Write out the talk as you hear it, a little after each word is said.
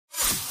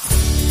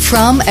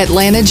From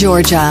Atlanta,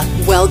 Georgia,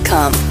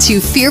 welcome to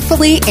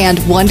Fearfully and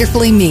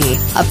Wonderfully Me,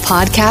 a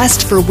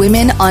podcast for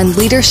women on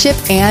leadership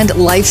and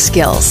life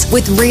skills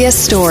with Rhea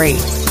Story.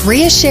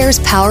 Rhea shares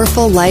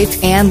powerful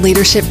life and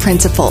leadership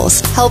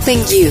principles, helping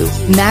you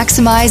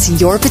maximize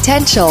your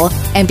potential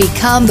and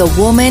become the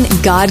woman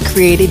God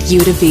created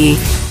you to be.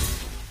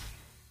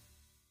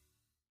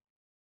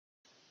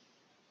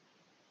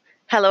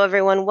 Hello,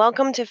 everyone.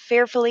 Welcome to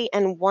Fearfully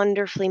and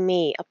Wonderfully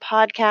Me, a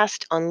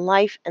podcast on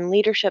life and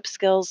leadership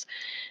skills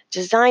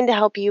designed to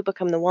help you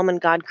become the woman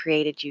God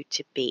created you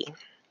to be.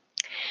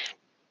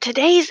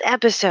 Today's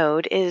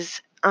episode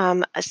is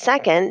a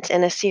second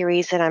in a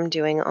series that I'm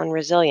doing on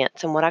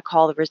resilience and what I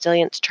call the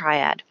resilience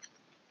triad.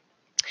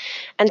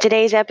 And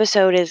today's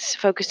episode is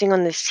focusing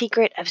on the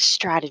secret of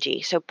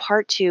strategy, so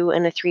part 2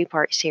 in a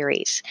 3-part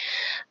series.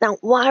 Now,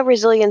 why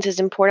resilience is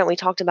important, we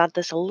talked about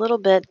this a little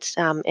bit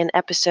in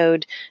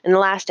the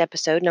last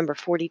episode, number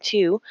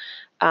 42,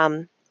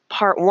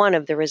 part 1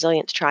 of the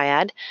resilience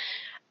triad,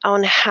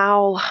 on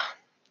how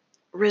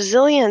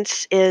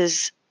resilience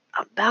is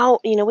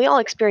about, we all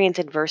experience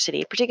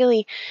adversity,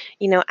 particularly,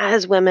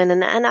 as women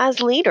and as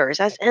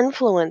leaders, as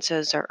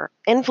influencers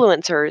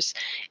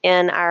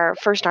in our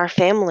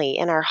family,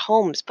 in our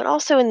homes, but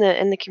also in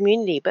the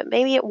community, but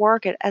maybe at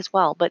work as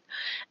well. But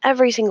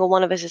every single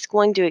one of us is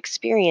going to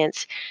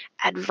experience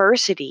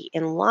adversity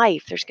in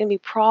life. There's going to be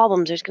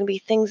problems. There's going to be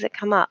things that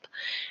come up.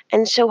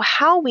 And so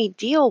how we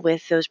deal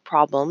with those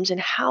problems and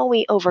how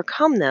we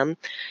overcome them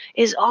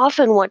is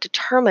often what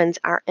determines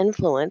our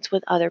influence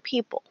with other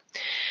people.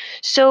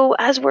 So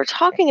as we're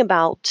talking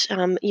about,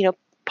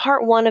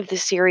 part 1 of the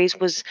series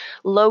was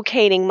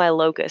locating my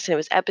locus, and it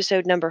was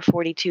episode number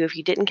 42. If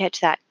you didn't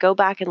catch that, go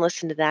back and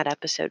listen to that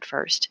episode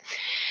first.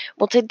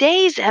 Well,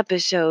 today's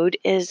episode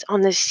is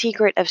on the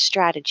secret of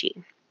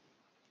strategy.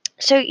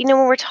 So, when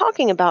we're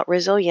talking about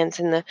resilience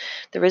and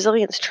the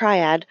resilience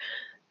triad,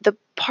 the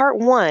part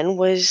 1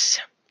 was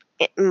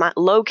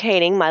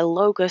locating my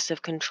locus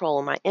of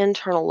control, my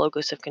internal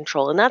locus of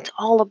control. And that's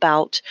all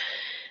about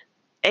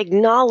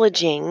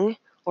acknowledging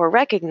or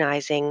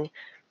recognizing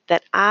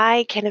that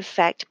I can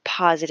affect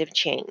positive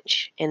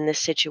change in this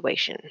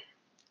situation.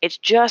 It's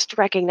just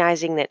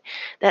recognizing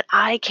that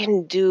I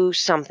can do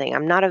something.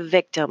 I'm not a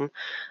victim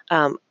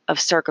of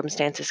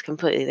circumstances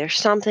completely. There's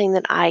something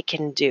that I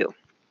can do.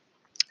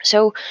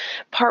 So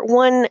part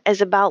 1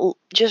 is about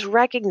just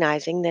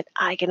recognizing that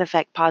I can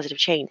affect positive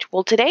change.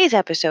 Well, today's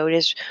episode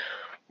is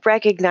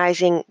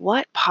recognizing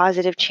what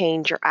positive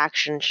change or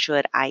action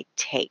should I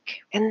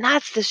take. And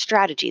that's the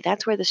strategy.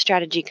 That's where the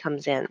strategy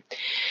comes in.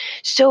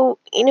 So,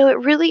 it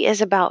really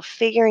is about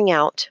figuring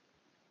out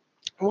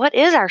what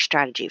is our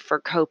strategy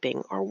for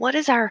coping, or what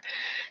is our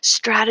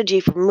strategy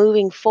for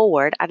moving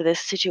forward out of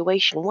this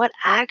situation? What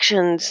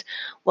actions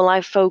will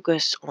I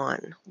focus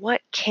on?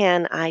 What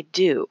can I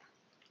do?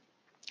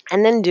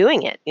 And then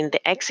doing it.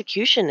 The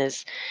execution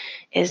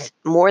is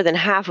more than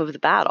half of the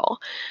battle.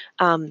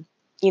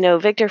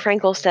 Viktor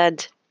Frankl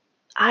said,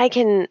 I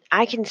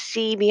can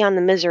see beyond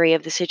the misery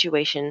of the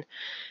situation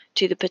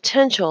to the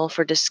potential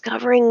for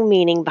discovering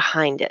meaning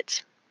behind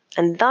it,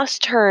 and thus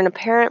turn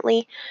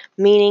apparently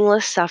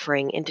meaningless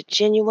suffering into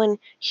genuine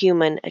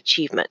human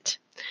achievement.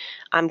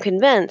 I'm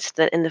convinced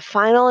that in the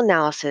final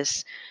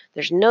analysis,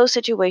 there's no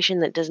situation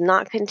that does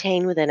not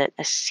contain within it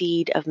a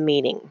seed of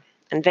meaning.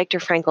 And Viktor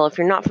Frankl, if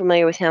you're not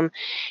familiar with him,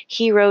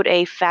 he wrote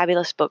a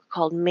fabulous book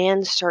called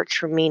Man's Search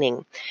for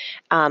Meaning.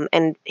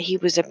 And he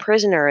was a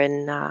prisoner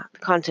in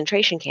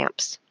concentration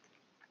camps.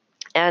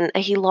 And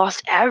he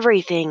lost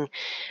everything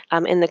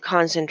in the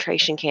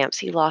concentration camps.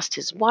 He lost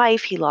his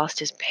wife. He lost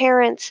his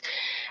parents.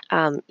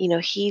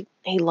 He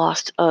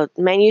lost a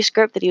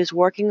manuscript that he was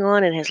working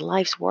on in his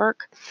life's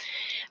work.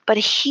 But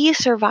he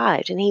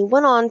survived, and he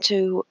went on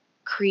to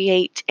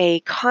create a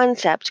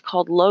concept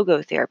called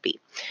logotherapy,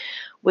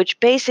 which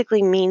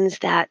basically means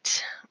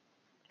that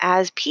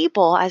as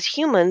people, as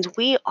humans,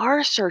 we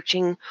are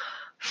searching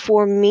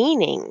for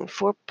meaning,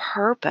 for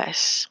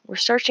purpose. We're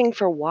searching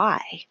for why.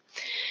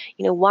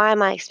 Why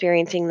am I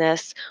experiencing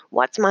this?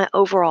 What's my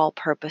overall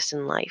purpose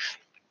in life?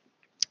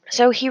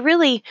 So he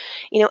really,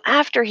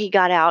 after he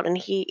got out, and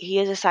he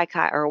is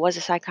was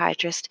a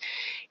psychiatrist,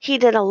 he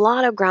did a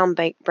lot of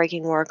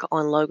groundbreaking work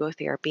on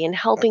logotherapy and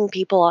helping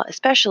people,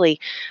 especially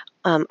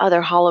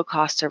other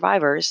Holocaust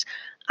survivors,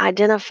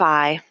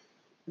 identify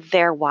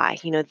their why,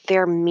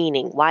 their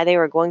meaning, why they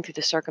were going through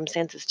the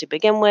circumstances to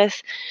begin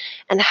with,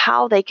 and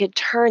how they could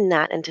turn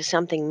that into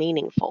something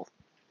meaningful.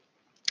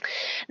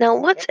 Now,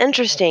 what's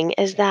interesting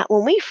is that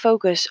when we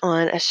focus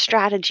on a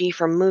strategy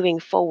for moving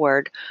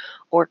forward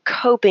or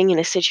coping in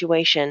a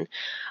situation,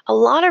 a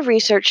lot of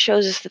research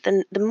shows us that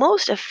the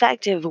most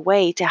effective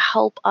way to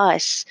help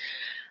us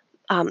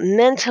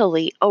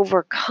mentally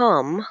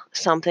overcome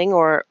something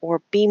or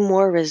be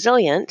more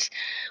resilient,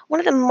 one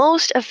of the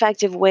most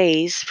effective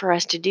ways for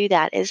us to do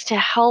that is to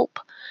help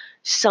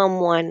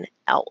someone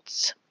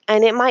else.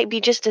 And it might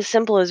be just as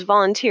simple as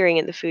volunteering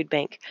at the food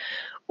bank.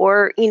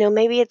 Or,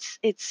 maybe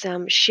it's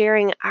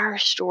sharing our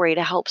story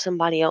to help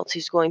somebody else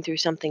who's going through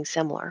something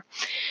similar.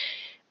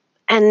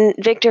 And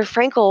Viktor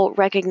Frankl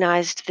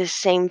recognized this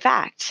same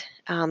fact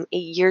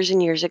years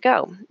and years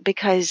ago,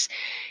 because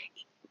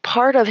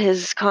part of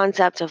his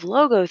concept of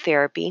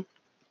logotherapy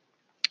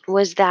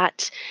was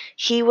that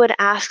he would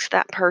ask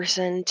that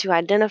person to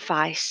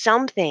identify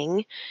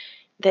something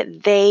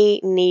that they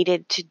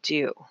needed to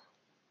do,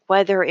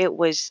 whether it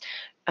was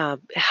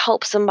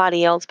help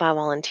somebody else by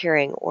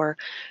volunteering, or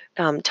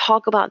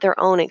talk about their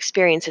own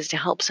experiences to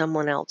help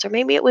someone else, or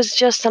maybe it was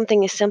just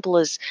something as simple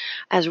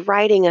as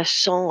writing a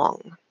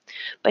song.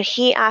 But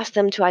he asked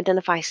them to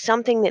identify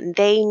something that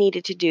they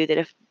needed to do,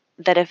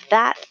 that if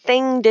that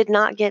thing did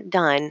not get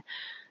done,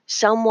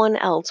 someone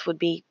else would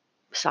be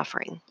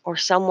suffering or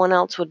someone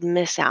else would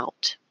miss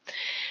out.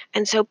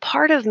 And so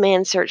part of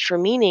man's search for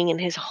meaning and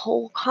his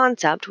whole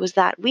concept was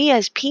that we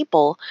as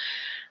people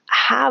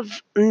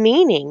have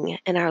meaning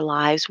in our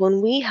lives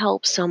when we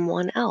help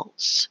someone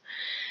else.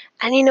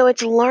 And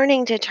it's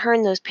learning to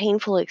turn those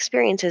painful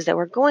experiences that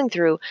we're going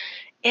through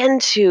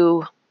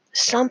into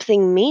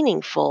something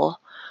meaningful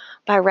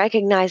by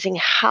recognizing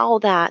how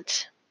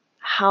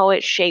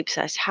it shapes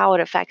us, how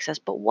it affects us.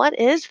 But what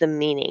is the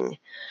meaning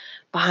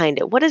behind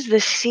it? What is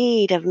the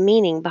seed of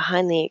meaning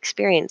behind the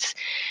experience?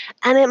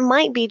 And it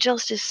might be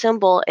just as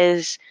simple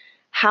as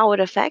how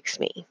it affects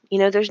me.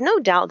 There's no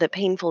doubt that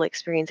painful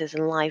experiences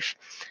in life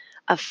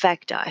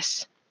affect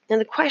us. And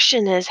the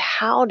question is,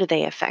 how do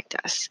they affect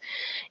us?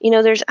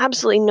 There's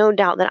absolutely no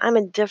doubt that I'm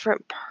a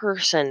different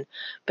person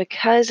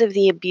because of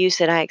the abuse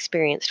that I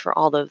experienced for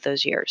all of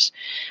those years.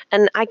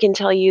 And I can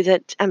tell you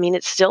that,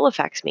 it still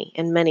affects me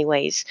in many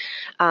ways.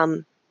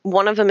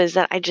 One of them is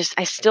that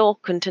I still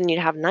continue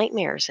to have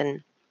nightmares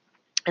and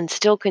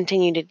still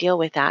continue to deal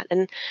with that.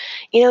 And,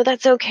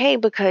 that's okay,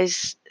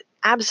 because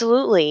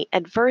absolutely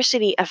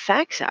adversity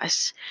affects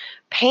us.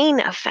 Pain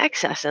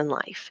affects us in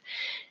life.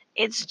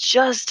 It's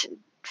just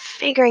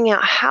figuring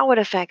out how it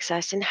affects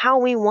us and how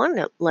we want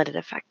to let it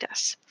affect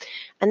us.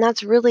 And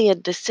that's really a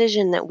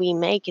decision that we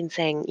make in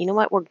saying, you know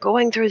what, we're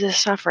going through this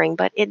suffering,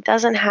 but it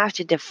doesn't have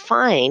to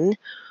define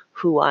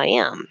who I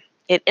am.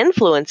 It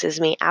influences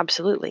me,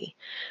 absolutely,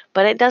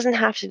 but it doesn't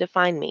have to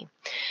define me.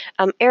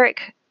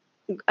 Eric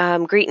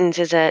Greitens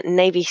is a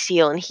Navy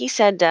SEAL, and he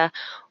said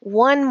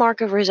one mark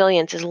of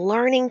resilience is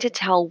learning to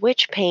tell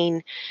which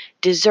pain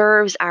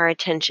deserves our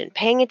attention.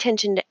 Paying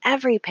attention to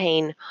every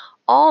pain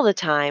all the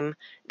time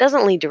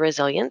doesn't lead to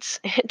resilience,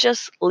 it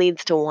just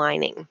leads to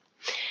whining.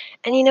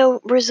 And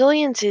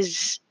resilience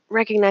is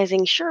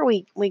recognizing, sure,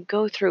 we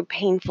go through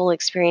painful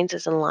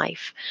experiences in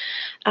life,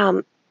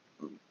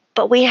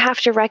 but we have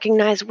to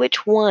recognize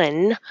which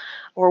one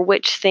or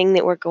which thing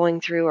that we're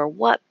going through or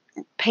what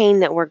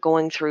pain that we're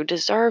going through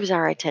deserves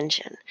our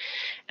attention.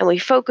 And we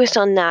focus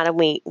on that, and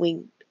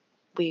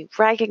we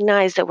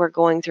recognize that we're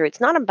going through. It's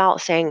not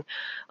about saying,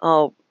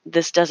 oh,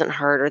 this doesn't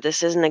hurt, or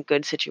this isn't a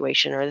good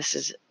situation, or this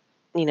is,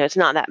 it's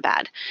not that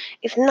bad.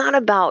 It's not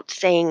about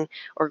saying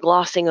or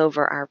glossing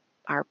over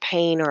our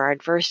pain or our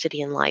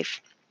adversity in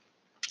life.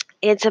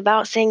 It's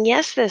about saying,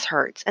 yes, this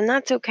hurts, and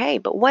that's okay,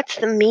 but what's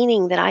the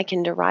meaning that I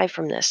can derive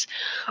from this?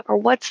 Or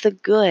what's the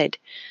good?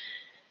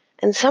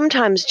 And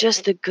sometimes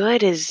just the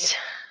good is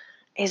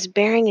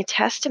bearing a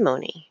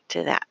testimony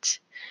to that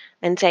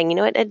and saying,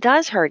 it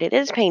does hurt, it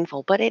is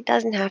painful, but it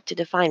doesn't have to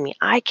define me.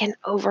 I can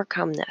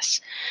overcome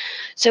this.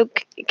 So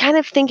kind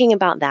of thinking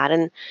about that,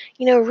 and,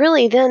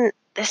 really then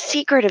the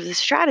secret of the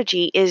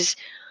strategy is,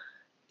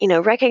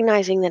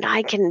 recognizing that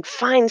I can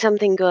find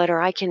something good, or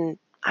I can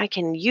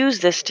use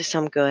this to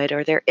some good,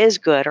 or there is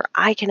good, or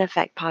I can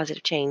affect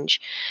positive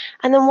change.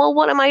 And then, well,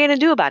 what am I going to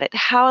do about it?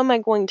 How am I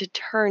going to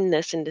turn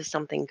this into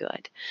something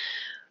good?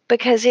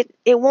 Because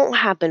it won't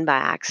happen by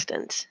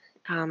accident.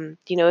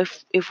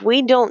 If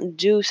we don't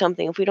do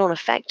something, if we don't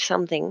affect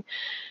something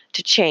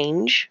to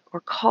change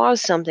or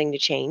cause something to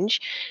change,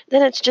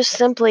 then it's just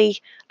simply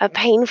a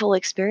painful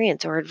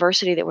experience or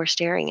adversity that we're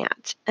staring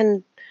at.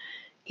 And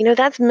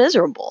that's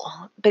miserable,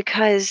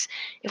 because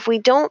if we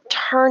don't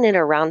turn it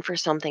around for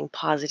something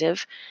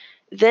positive,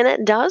 then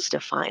it does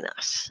define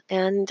us.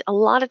 And a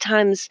lot of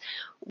times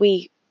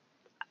we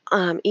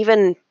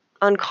even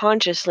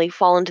unconsciously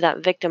fall into that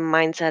victim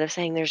mindset of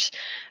saying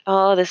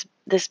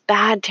this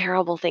bad,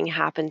 terrible thing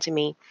happened to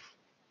me.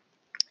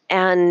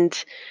 And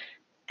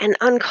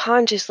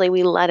unconsciously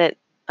we let it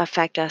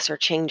affect us or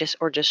change us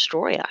or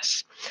destroy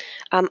us.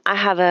 I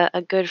have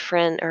a good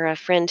friend, or a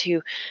friend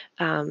who,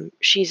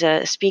 she's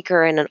a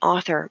speaker and an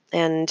author,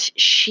 and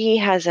she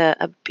has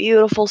a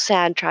beautiful,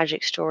 sad,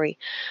 tragic story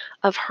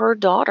of her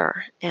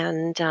daughter.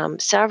 And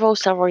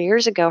several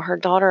years ago, her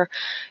daughter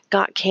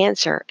got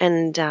cancer,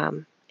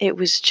 and it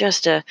was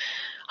just a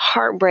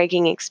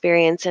heartbreaking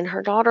experience, and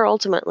her daughter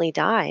ultimately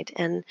died.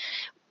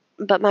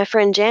 But my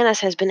friend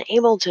Janice has been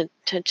able to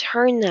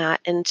turn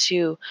that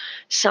into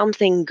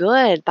something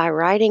good by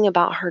writing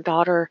about her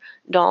daughter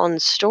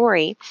Dawn's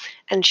story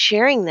and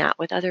sharing that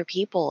with other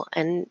people,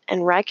 and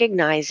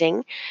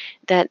recognizing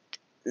that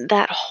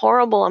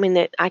horrible,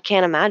 that I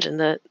can't imagine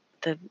the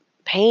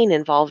pain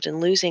involved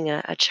in losing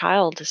a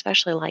child,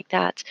 especially like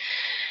that.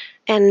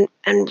 And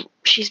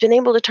she's been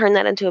able to turn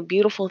that into a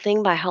beautiful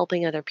thing by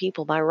helping other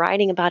people, by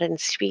writing about it and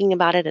speaking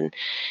about it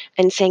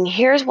and saying,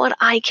 here's what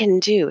I can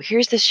do.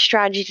 Here's the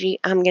strategy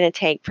I'm going to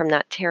take from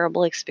that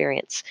terrible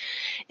experience.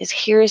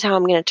 Here's how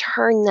I'm going to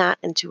turn that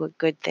into a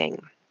good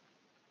thing.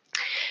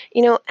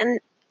 And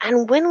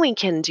when we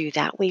can do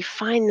that, we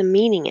find the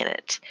meaning in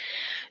it.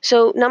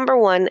 So number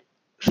one,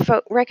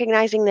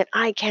 recognizing that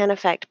I can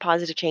affect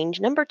positive change.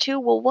 Number two,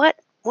 well, what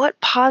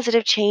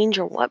positive change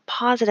or what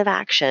positive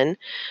action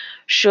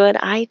should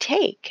I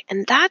take?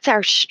 And that's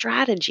our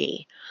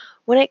strategy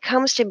when it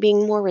comes to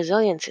being more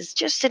resilient, is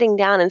just sitting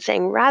down and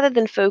saying, rather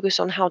than focus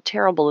on how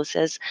terrible this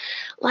is,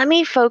 let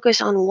me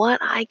focus on what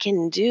I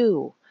can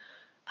do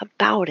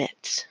about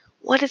it.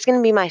 What is going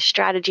to be my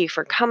strategy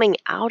for coming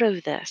out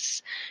of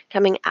this,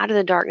 coming out of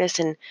the darkness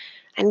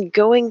and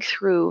going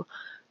through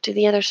to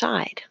the other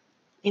side?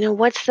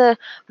 What's the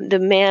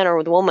man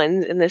or the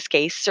woman, in this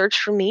case,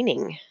 search for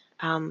meaning?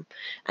 And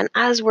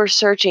as we're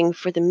searching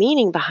for the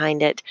meaning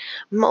behind it,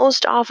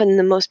 most often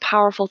the most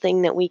powerful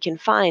thing that we can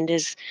find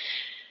is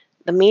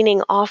the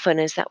meaning often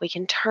is that we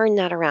can turn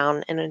that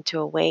around and into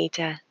a way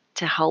to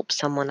help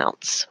someone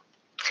else.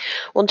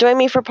 Well, join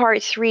me for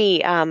part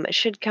 3. It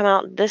should come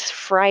out this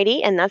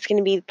Friday, and that's going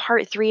to be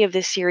part 3 of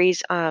this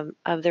series of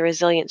the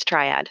Resilience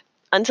Triad.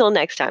 Until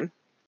next time.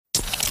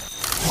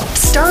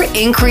 Start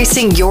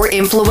increasing your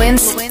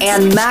influence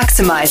and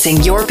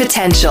maximizing your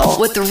potential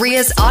with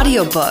Ria's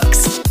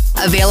audiobooks.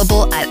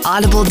 Available at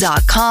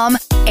audible.com,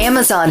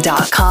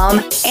 amazon.com,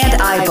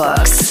 and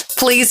iBooks.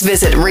 Please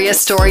visit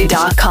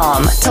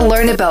riastory.com to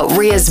learn about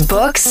Ria's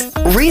books,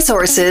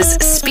 resources,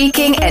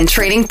 speaking, and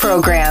training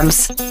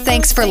programs.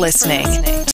 Thanks for listening.